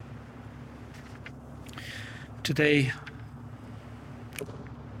today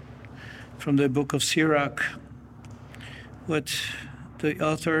from the book of Sirach. What the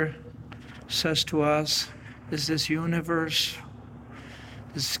author says to us is this universe,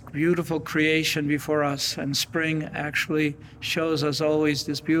 this beautiful creation before us, and spring actually shows us always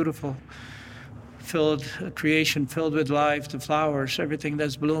this beautiful creation filled with life, the flowers, everything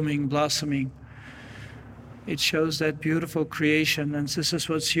that's blooming, blossoming. It shows that beautiful creation, and this is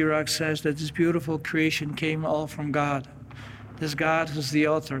what Sirach says, that this beautiful creation came all from God. This God who's the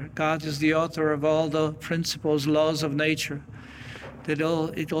author. God is the author of all the principles, laws of nature. It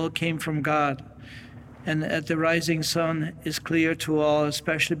all came from God. And at the rising sun is clear to all,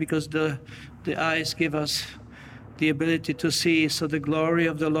 especially because the eyes give us the ability to see, so the glory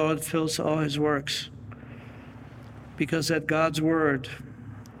of the Lord fills all his works. Because at God's word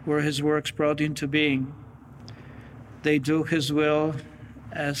were his works brought into being. They do his will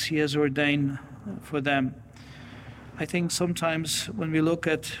as he has ordained for them. I think sometimes when we look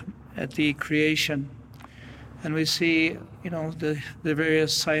at the creation and we see, the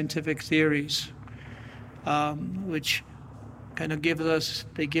various scientific theories, which kind of give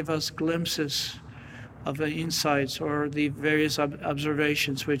us glimpses of the insights or the various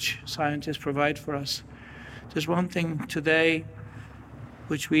observations which scientists provide for us. There's one thing today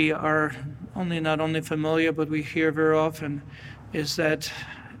which we are not only familiar, but we hear very often, is that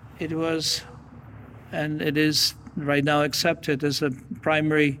it was, and it is right now accepted as a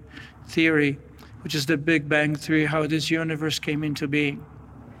primary theory, which is the Big Bang theory, how this universe came into being.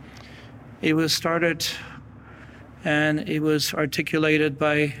 It was started and it was articulated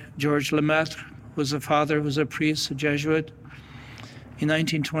by George Lemaitre, who was a father, who was a priest, a Jesuit, in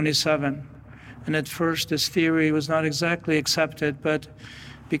 1927. And at first this theory was not exactly accepted, but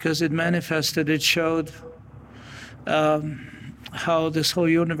because it manifested, it showed how this whole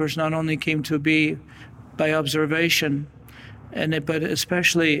universe not only came to be by observation, but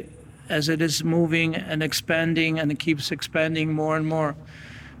especially as it is moving and expanding, and it keeps expanding more and more.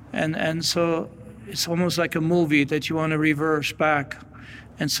 And so it's almost like a movie that you want to reverse back.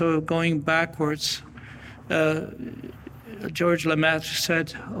 And so going backwards, George Lemaitre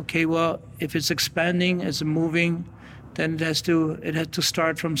said, okay, well, if it's expanding, it's moving, then it had to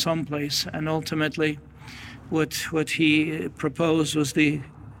start from someplace. And ultimately, what he proposed was the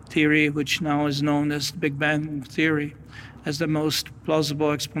theory which now is known as Big Bang theory, as the most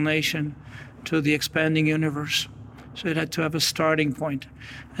plausible explanation to the expanding universe. So it had to have a starting point.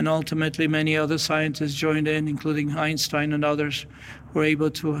 And ultimately, many other scientists joined in, including Einstein and others, were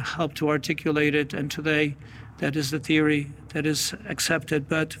able to help to articulate it. And today, that is the theory that is accepted.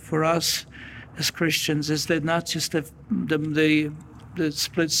 But for us as Christians, is that not just the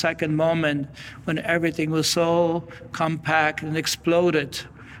split-second moment when everything was so compact and exploded,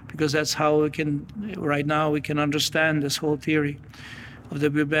 because that's how right now we can understand this whole theory of the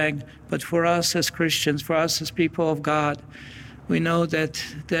Big Bang. But for us as Christians, for us as people of God, we know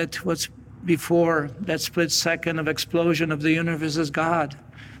that what's before that split second of explosion of the universe is God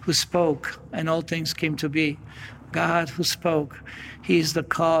who spoke and all things came to be. God who spoke. He's the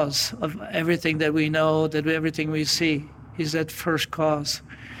cause of everything that we know, that everything we see. He's that first cause.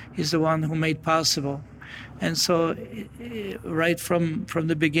 He's the one who made possible. And so right from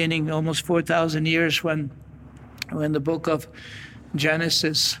the beginning, almost 4,000 years when the book of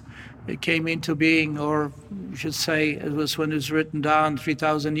Genesis it came into being, or you should say it was when it was written down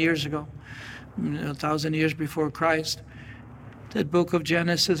 3,000 years ago, 1,000 years before Christ, that book of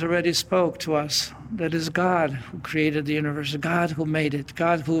Genesis already spoke to us. That is God who created the universe, God who made it,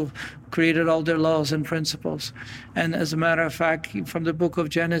 God who created all their laws and principles. And as a matter of fact, from the book of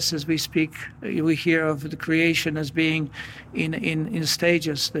Genesis, we hear of the creation as being in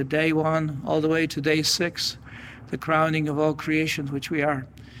stages, the day one all the way to day 6, the crowning of all creations, which we are.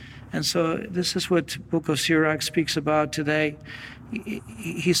 And so this is what book of Sirach speaks about today.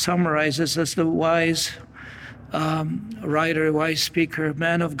 He summarizes as the wise writer, wise speaker,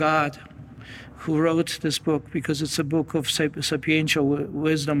 man of God, who wrote this book, because it's a book of sapiential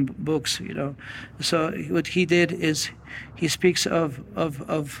wisdom books, So what he did is he speaks of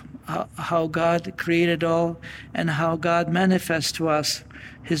how God created all and how God manifests to us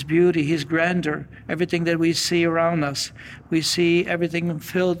his beauty, his grandeur, everything that we see around us. We see everything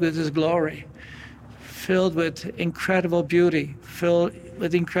filled with his glory, filled with incredible beauty, filled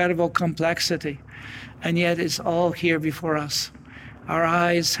with incredible complexity. And yet it's all here before us. Our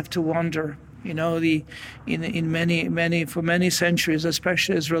eyes have to wander. For many centuries,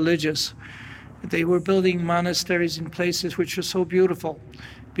 especially as religious, they were building monasteries in places which are so beautiful,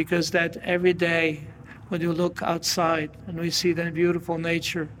 because that every day when you look outside and we see that beautiful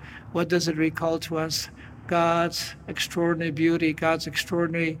nature, what does it recall to us? God's extraordinary beauty, God's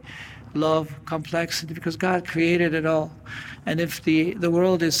extraordinary love, complexity, because God created it all. And if the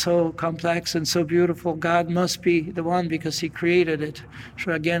world is so complex and so beautiful, God must be the one because he created it.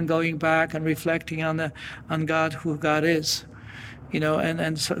 So again, going back and reflecting on God, who God is.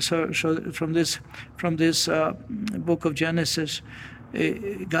 So from this book of Genesis,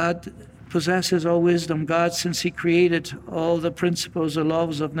 God possesses all wisdom. God, since he created all the principles, the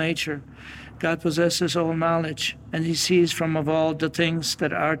laws of nature, God possesses all knowledge, and he sees from of all the things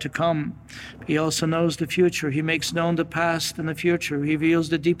that are to come. He also knows the future. He makes known the past and the future. He reveals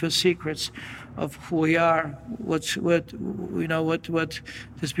the deepest secrets of who we are, what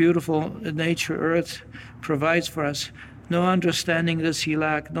this beautiful nature, earth, provides for us. No understanding does he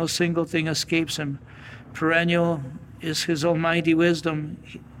lack. No single thing escapes him. Perennial is his almighty wisdom.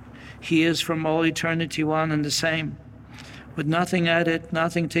 He is from all eternity one and the same, with nothing added,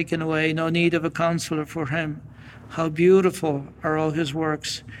 nothing taken away, no need of a counselor for him. How beautiful are all his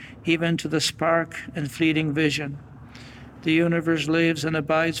works, even to the spark and fleeting vision. The universe lives and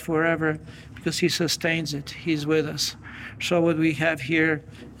abides forever because he sustains it. He's with us. So what we have here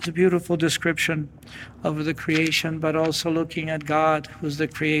is a beautiful description of the creation, but also looking at God, who's the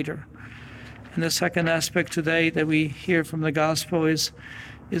creator. And the second aspect today that we hear from the gospel is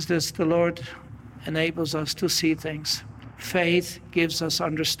this: the Lord enables us to see things. Faith gives us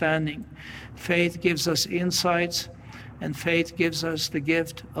understanding. Faith gives us insights, and faith gives us the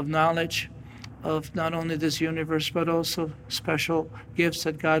gift of knowledge of not only this universe, but also special gifts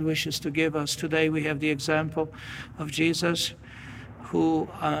that God wishes to give us. Today we have the example of Jesus, who,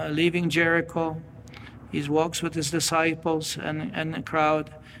 leaving Jericho, he walks with his disciples and the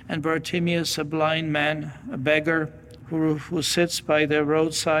crowd, and Bartimaeus, a blind man, a beggar, who sits by the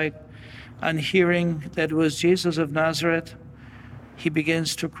roadside, and hearing that it was Jesus of Nazareth, he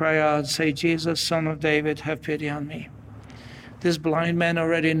begins to cry out, say, Jesus, Son of David, have pity on me. This blind man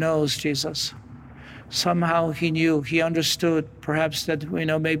already knows Jesus. Somehow he knew, he understood, perhaps that,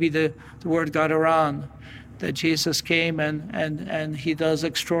 maybe the word got around, that Jesus came and he does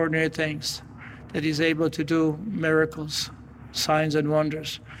extraordinary things, that he's able to do miracles, signs and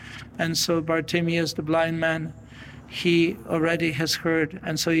wonders. And so Bartimaeus, the blind man, he already has heard,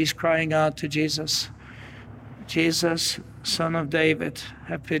 and so he's crying out to Jesus. Jesus, Son of David,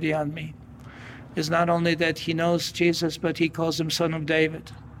 have pity on me. It's not only that he knows Jesus, but he calls him Son of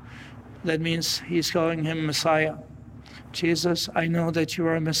David. That means he's calling him Messiah. Jesus, I know that you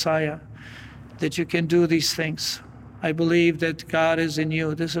are a Messiah, that you can do these things. I believe that God is in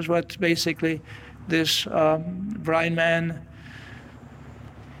you. This is what basically this blind man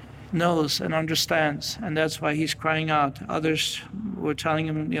knows and understands, and that's why he's crying out. Others were telling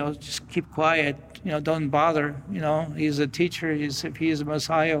him, just keep quiet, don't bother, he's a teacher, if he's a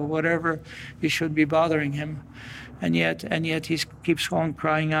Messiah or whatever, you should be bothering him. And yet he keeps on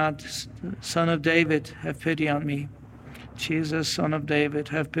crying out, Son of David, have pity on me. Jesus, Son of David,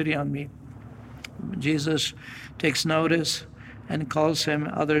 have pity on me. Jesus takes notice and calls him.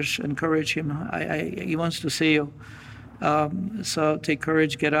 Others encourage him. He wants to see you. So take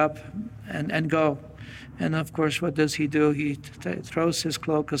courage, get up, and go. And of course, what does he do? He throws his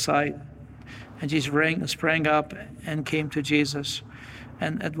cloak aside, and he sprang up and came to Jesus.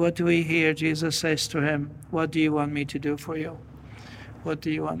 And what do we hear? Jesus says to him, what do you want me to do for you? What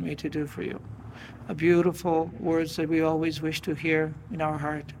do you want me to do for you? A beautiful words that we always wish to hear in our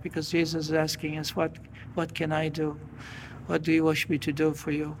heart, because Jesus is asking us, what can I do? What do you wish me to do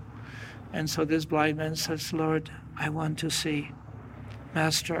for you? And so this blind man says, Lord, I want to see.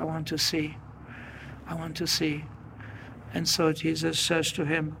 Master, I want to see. I want to see. And so Jesus says to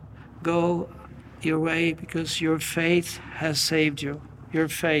him, go your way, because your faith has saved you. Your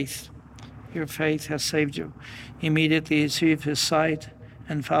faith has saved you. Immediately he received his sight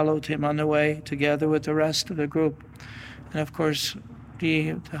and followed him on the way together with the rest of the group. And of course,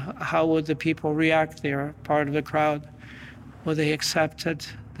 how would the people react? They are part of the crowd. Well, they accepted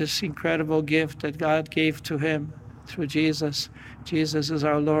this incredible gift that God gave to him through Jesus. Jesus is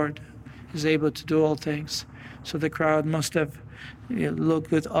our Lord. He's able to do all things. So the crowd must have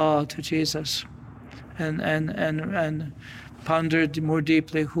looked with awe to Jesus and pondered more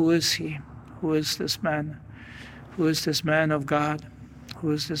deeply, who is he? Who is this man? Who is this man of God? Who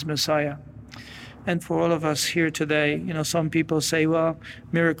is this Messiah? And for all of us here today, some people say, well,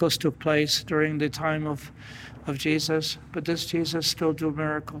 miracles took place during the time of Jesus, but does Jesus still do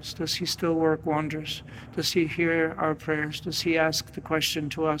miracles? Does he still work wonders? Does he hear our prayers? Does he ask the question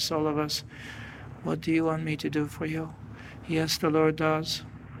to us, all of us, what do you want me to do for you? Yes, the Lord does.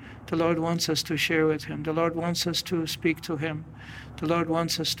 The Lord wants us to share with him. The Lord wants us to speak to him. The Lord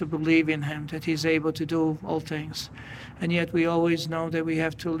wants us to believe in him, that he's able to do all things. And yet we always know that we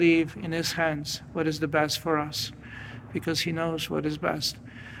have to leave in his hands what is the best for us, because he knows what is best.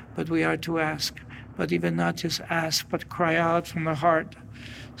 But we are to ask. But even not just ask, but cry out from the heart.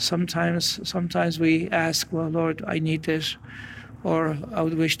 Sometimes we ask, well, Lord, I need this, or I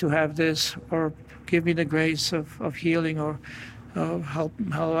would wish to have this, or give me the grace of healing, or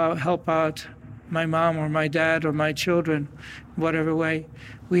help out my mom or my dad or my children, whatever way.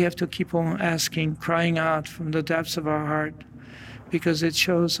 We have to keep on asking, crying out from the depths of our heart, because it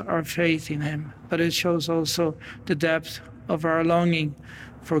shows our faith in him, but it shows also the depth of our longing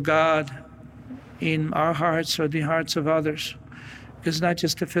for God in our hearts or the hearts of others. Because not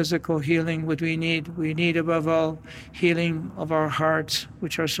just the physical healing what we need above all healing of our hearts,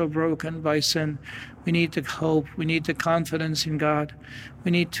 which are so broken by sin. We need the hope, we need the confidence in God. We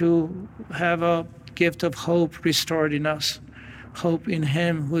need to have a gift of hope restored in us. Hope in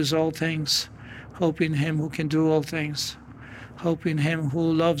him who is all things. Hope in him who can do all things. Hope in him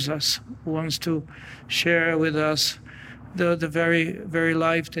who loves us, who wants to share with us the very, very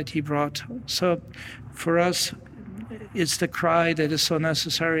life that he brought. So for us, it's the cry that is so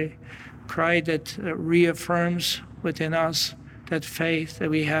necessary, cry that reaffirms within us that faith that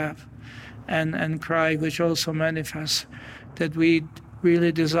we have, and cry which also manifests that we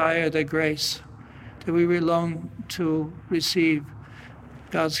really desire the grace, that we really long to receive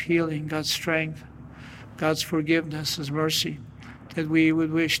God's healing, God's strength, God's forgiveness, his mercy, that we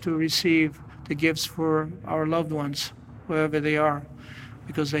would wish to receive the gifts for our loved ones, wherever they are,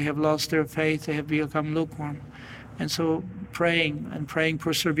 because they have lost their faith, they have become lukewarm. And so praying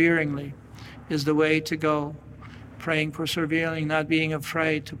perseveringly is the way to go. Praying perseveringly, not being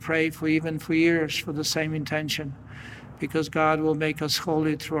afraid to pray for even for years for the same intention, because God will make us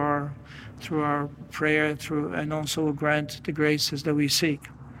holy through our prayer, and also will grant the graces that we seek.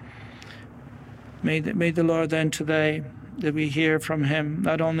 May the Lord then today that we hear from him,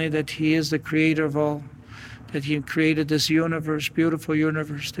 not only that he is the creator of all, that he created this universe, beautiful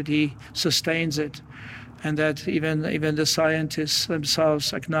universe, that he sustains it, and that even the scientists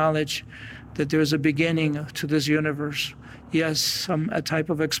themselves acknowledge that there's a beginning to this universe. Yes, a type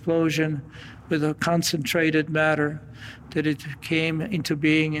of explosion with a concentrated matter, that it came into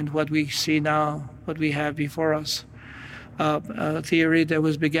being in what we see now, what we have before us. A theory that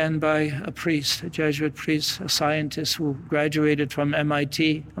was begun by a priest, a Jesuit priest, a scientist who graduated from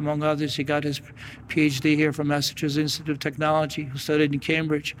MIT, among others. He got his PhD here from Massachusetts Institute of Technology, who studied in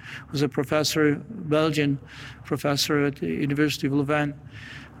Cambridge, was a Belgian professor at the University of Louvain.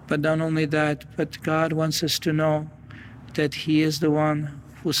 But not only that, but God wants us to know that he is the one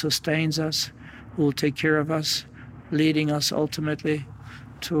who sustains us, who will take care of us, leading us ultimately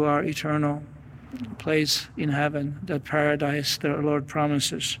to our eternal place in heaven, that paradise that our Lord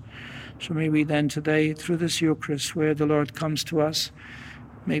promises. So may we then today, through this Eucharist, where the Lord comes to us,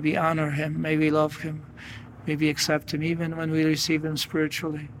 may we honor him, may we love him, may we accept him, even when we receive him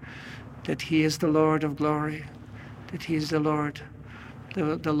spiritually, that he is the Lord of glory, that he is the Lord,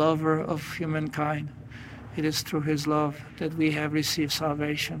 the lover of humankind. It is through his love that we have received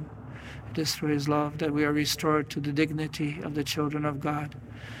salvation. It is through his love that we are restored to the dignity of the children of God.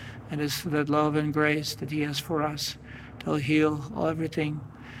 And it's that love and grace that he has for us that will heal everything.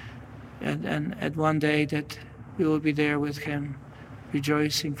 And at one day that we will be there with him,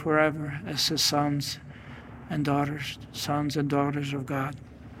 rejoicing forever as his sons and daughters of God.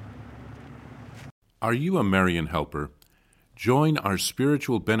 Are you a Marian helper? Join our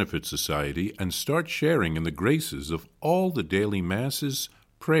Spiritual Benefit Society and start sharing in the graces of all the daily masses,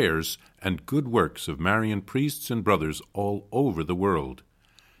 prayers, and good works of Marian priests and brothers all over the world.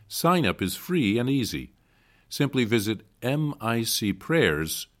 Sign up is free and easy. Simply visit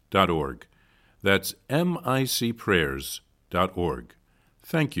micprayers.org. That's micprayers.org.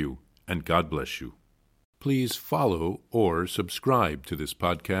 Thank you, and God bless you. Please follow or subscribe to this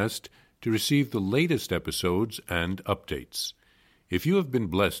podcast to receive the latest episodes and updates. If you have been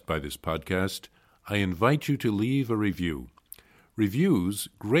blessed by this podcast, I invite you to leave a review. Reviews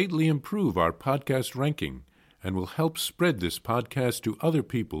greatly improve our podcast ranking and will help spread this podcast to other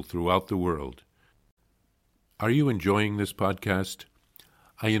people throughout the world. Are you enjoying this podcast?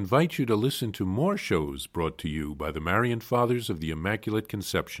 I invite you to listen to more shows brought to you by the Marian Fathers of the Immaculate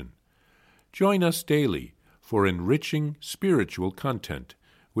Conception. Join us daily for enriching spiritual content,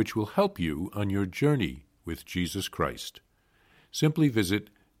 which will help you on your journey with Jesus Christ. Simply visit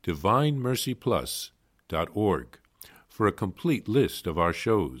DivineMercyPlus.org for a complete list of our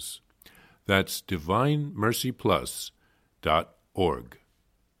shows. That's DivineMercyPlus.org.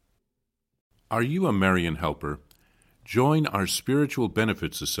 Are you a Marian helper? Join our Spiritual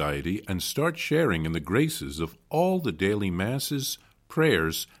Benefit Society and start sharing in the graces of all the daily masses,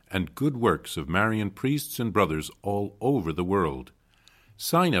 prayers, and good works of Marian priests and brothers all over the world.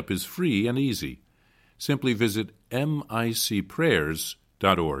 Sign up is free and easy. Simply visit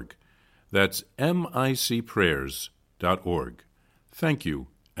micprayers.org. That's micprayers.org. Thank you,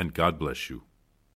 and God bless you.